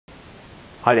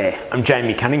Hi there, I'm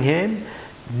Jamie Cunningham.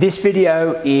 This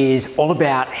video is all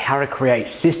about how to create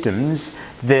systems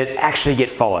that actually get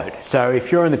followed. So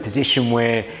if you're in the position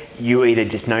where you either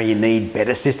just know you need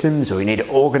better systems, or you need to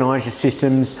organize your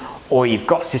systems, or you've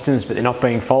got systems but they're not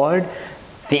being followed, I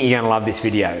think you're going to love this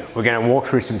video. We're going to walk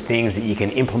through some things that you can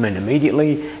implement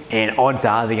immediately, and odds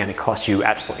are they're going to cost you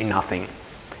absolutely nothing.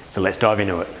 So let's dive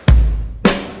into it.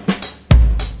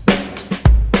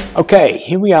 Okay,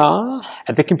 here we are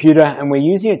at the computer and we're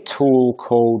using a tool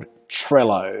called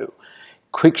Trello.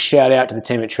 Quick shout out to the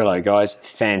team at Trello, guys.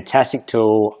 Fantastic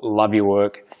tool, love your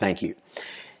work, thank you.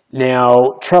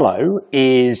 Now, Trello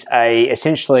is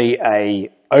essentially an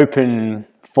open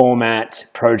format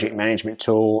project management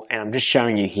tool, and I'm just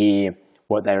showing you here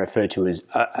what they refer to as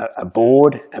a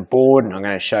board, and I'm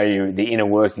going to show you the inner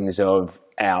workings of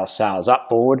our SalesUp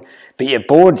board. But your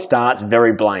board starts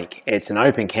very blank. It's an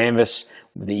open canvas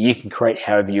that you can create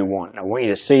however you want. I want you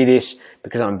to see this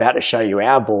because I'm about to show you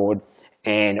our board,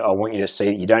 and I want you to see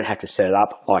that you don't have to set it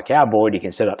up like our board. You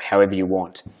can set it up however you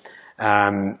want.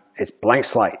 It's blank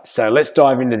slate. So let's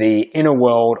dive into the inner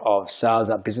world of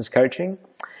SalesUp business coaching.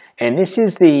 And this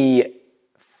is the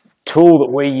tool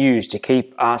that we use to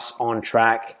keep us on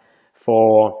track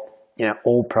for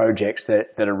all projects that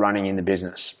are running in the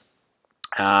business.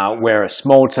 We're a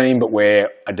small team, but we're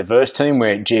a diverse team.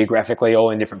 We're geographically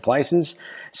all in different places,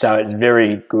 so it's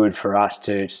very good for us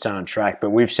to stay on track.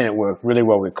 But we've seen it work really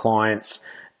well with clients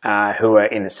who are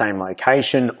in the same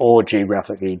location or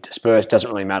geographically dispersed,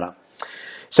 doesn't really matter.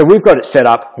 So we've got it set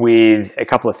up with a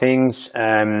couple of things.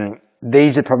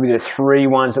 These are probably the three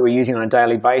ones that we're using on a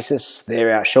daily basis.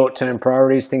 They're our short-term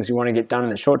priorities, things we want to get done in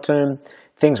the short term,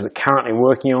 things we're currently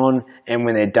working on, and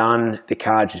when they're done, the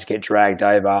cards just get dragged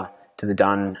over to the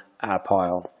done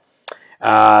pile.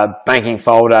 Banking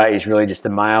folder is really just the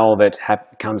mail that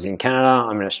comes in Canada.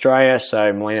 I'm in Australia,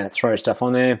 so Melina throws stuff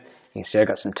on there. You can see I've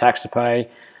got some tax to pay.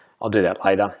 I'll do that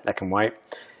later, that can wait.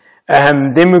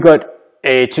 Then we've got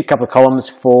a couple of columns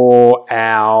for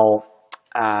our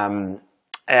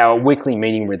weekly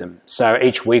meeting rhythm. So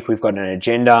each week we've got an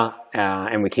agenda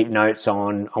and we keep notes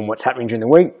on what's happening during the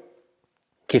week.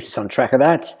 Keeps us on track of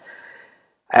that.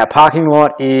 Our parking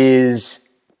lot is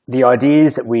the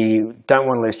ideas that we don't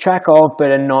want to lose track of, but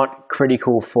are not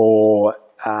critical for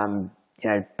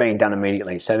being done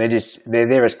immediately. So they're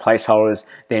there as placeholders.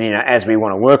 Then as we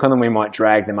want to work on them, we might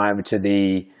drag them over to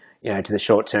the to the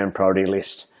short-term priority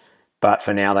list. But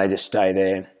for now, they just stay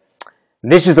there.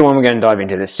 This is the one we're going to dive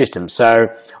into, the system. So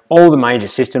all the major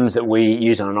systems that we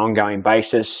use on an ongoing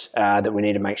basis that we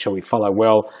need to make sure we follow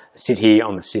well sit here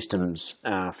on the systems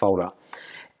folder.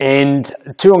 And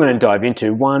two I'm going to dive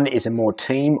into. One is a more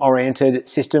team-oriented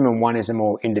system, and one is a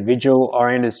more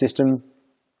individual-oriented system.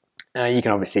 You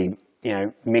can obviously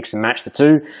mix and match the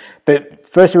two. But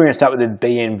first, we're going to start with the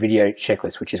BN video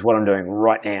checklist, which is what I'm doing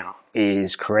right now,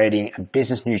 is creating a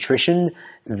business nutrition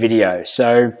video.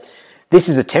 So this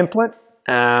is a template,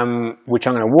 which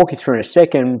I'm going to walk you through in a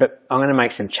second, but I'm going to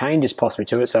make some changes possibly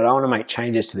to it. So I don't want to make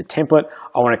changes to the template.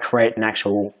 I want to create an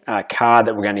actual card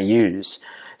that we're going to use.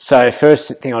 So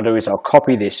first thing I'll do is I'll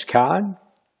copy this card,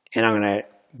 and I'm going to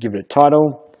give it a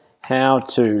title, How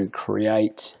to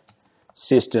Create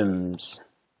Systems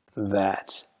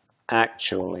That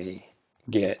Actually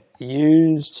Get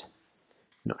Used.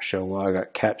 Not sure why I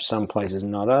got caps some places,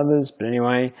 not others, but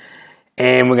anyway.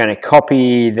 And we're going to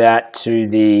copy that to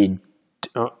the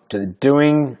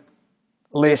doing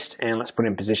list, and let's put it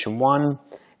in position 1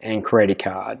 and create a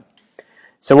card.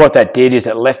 So what that did is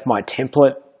it left my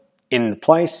template in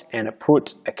place, and it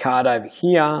put a card over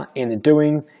here in the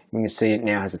doing. You can see it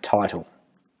now has a title.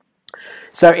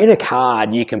 So in a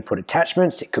card, you can put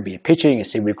attachments. It could be a picture. You can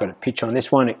see we've got a picture on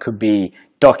this one. It could be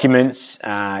documents.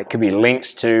 It could be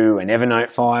links to an Evernote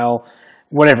file,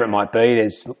 whatever it might be.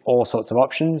 There's all sorts of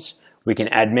options. We can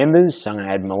add members. So I'm going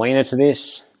to add Melina to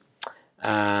this.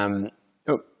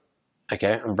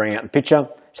 Okay, I'm bringing up the picture.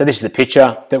 So this is the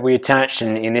picture that we attached,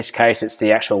 and in this case, it's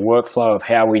the actual workflow of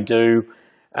how we do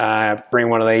bring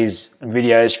one of these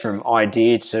videos from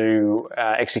idea to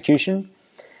execution.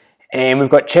 And we've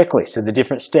got checklists of the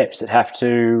different steps that have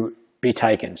to be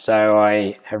taken. So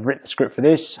I have written the script for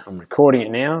this. I'm recording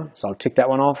it now, so I'll tick that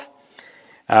one off.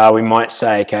 We might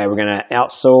say, okay, we're going to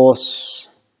outsource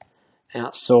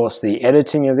the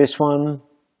editing of this one.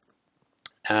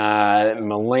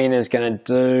 Melina's going to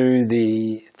do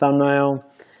the thumbnail,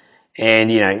 and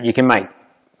you can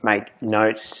make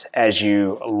notes as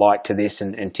you like to this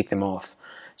and tick them off.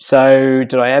 So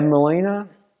did I add Melina?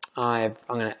 I'm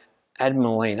going to add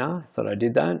Melina. Thought I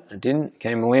did that. I didn't.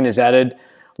 Okay, Melina's added.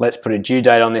 Let's put a due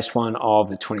date on this one of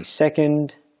the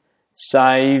 22nd.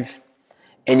 Save.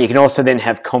 And you can also then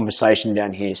have conversation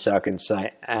down here. So I can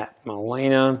say at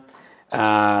Melina,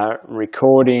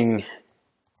 recording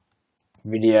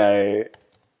video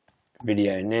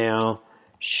now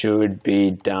should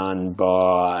be done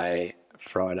by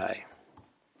Friday,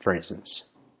 for instance.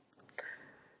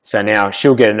 So now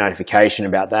she'll get a notification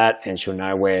about that and she'll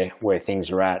know where things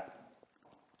are at.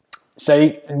 So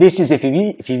this is if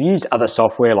you've used other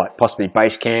software like possibly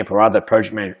Basecamp or other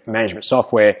project management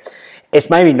software, it's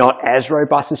maybe not as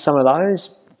robust as some of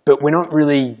those, but we're not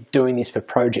really doing this for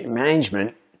project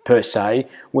management per se.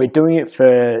 We're doing it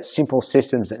for simple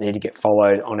systems that need to get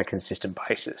followed on a consistent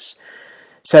basis.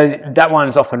 So that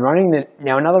one's off and running.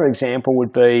 Now another example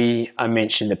would be, I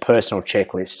mentioned the personal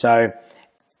checklist. So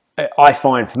I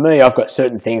find for me, I've got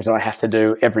certain things that I have to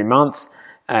do every month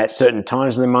at certain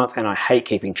times of the month, and I hate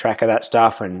keeping track of that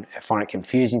stuff, and I find it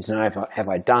confusing to know have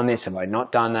I done this, have I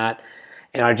not done that,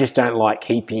 and I just don't like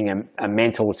keeping a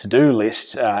mental to-do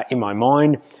list in my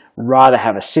mind. Rather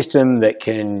have a system that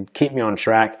can keep me on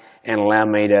track and allow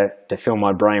me to fill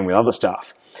my brain with other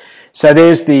stuff. So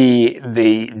there's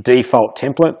the default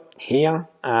template here.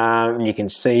 You can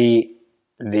see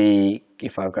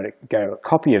if I've got to go to a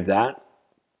copy of that,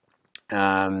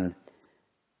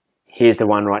 here's the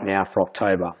one right now for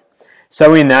October.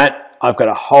 So in that, I've got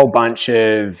a whole bunch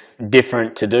of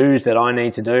different to-dos that I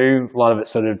need to do. A lot of it's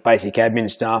sort of basic admin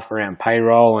stuff around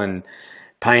payroll and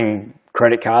paying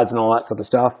credit cards and all that sort of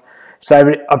stuff. So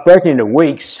I've broken into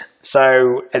weeks.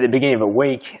 So at the beginning of a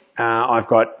week, I've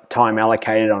got time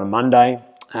allocated on a Monday,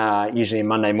 usually a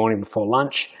Monday morning before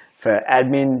lunch for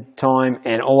admin time.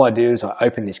 And all I do is I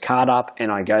open this card up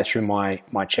and I go through my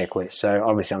checklist. So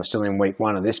obviously I'm still in week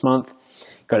 1 of this month.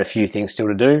 Got a few things still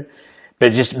to do,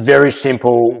 but just very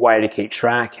simple way to keep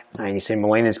track. You see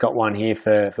Melina's got one here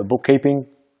for bookkeeping.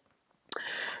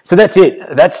 So that's it.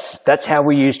 That's how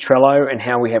we use Trello and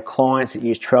how we have clients that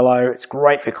use Trello. It's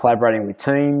great for collaborating with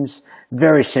teams.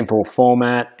 Very simple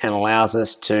format and allows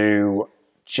us to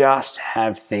just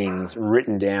have things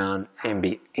written down and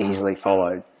be easily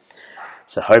followed.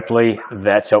 So hopefully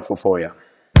that's helpful for you.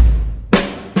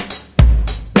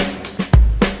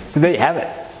 So there you have it.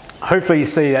 Hopefully you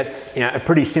see that's a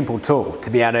pretty simple tool to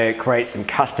be able to create some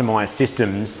customized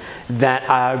systems that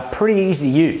are pretty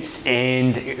easy to use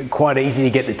and quite easy to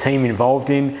get the team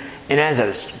involved in. And as I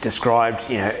described,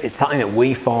 it's something that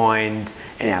we find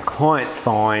and our clients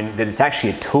find that it's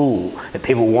actually a tool that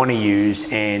people want to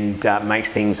use and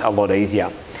makes things a lot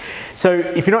easier. So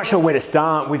if you're not sure where to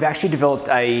start, we've actually developed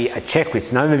a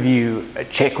checklist, an overview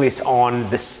checklist on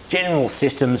the general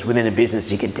systems within a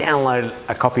business. You can download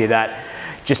a copy of that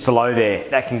just below there.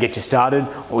 That can get you started,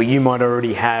 or you might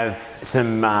already have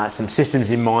some systems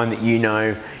in mind that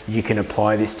you can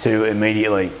apply this to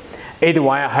immediately. Either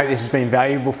way, I hope this has been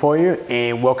valuable for you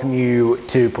and welcome you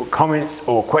to put comments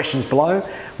or questions below.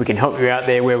 We can help you out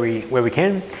there where we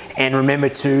can. And remember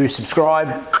to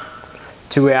subscribe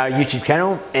to our YouTube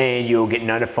channel and you'll get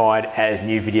notified as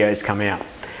new videos come out.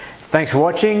 Thanks for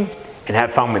watching and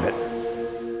have fun with it.